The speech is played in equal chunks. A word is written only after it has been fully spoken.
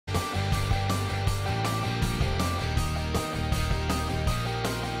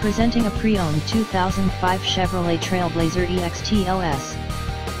Presenting a pre-owned 2005 Chevrolet TrailBlazer EXT LS.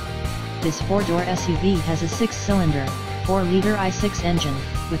 This four-door SUV has a six-cylinder, 4-liter I6 engine,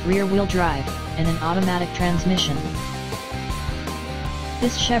 with rear-wheel drive, and an automatic transmission.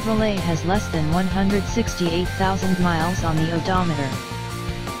 This Chevrolet has less than 168,000 miles on the odometer.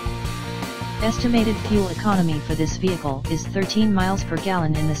 Estimated fuel economy for this vehicle is 13 miles per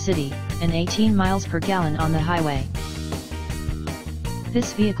gallon in the city, and 18 miles per gallon on the highway.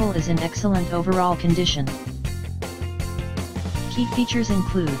 This vehicle is in excellent overall condition. Key features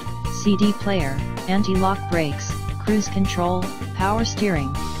include CD player, anti-lock brakes, cruise control, power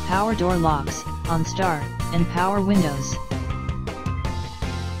steering, power door locks, OnStar, and power windows.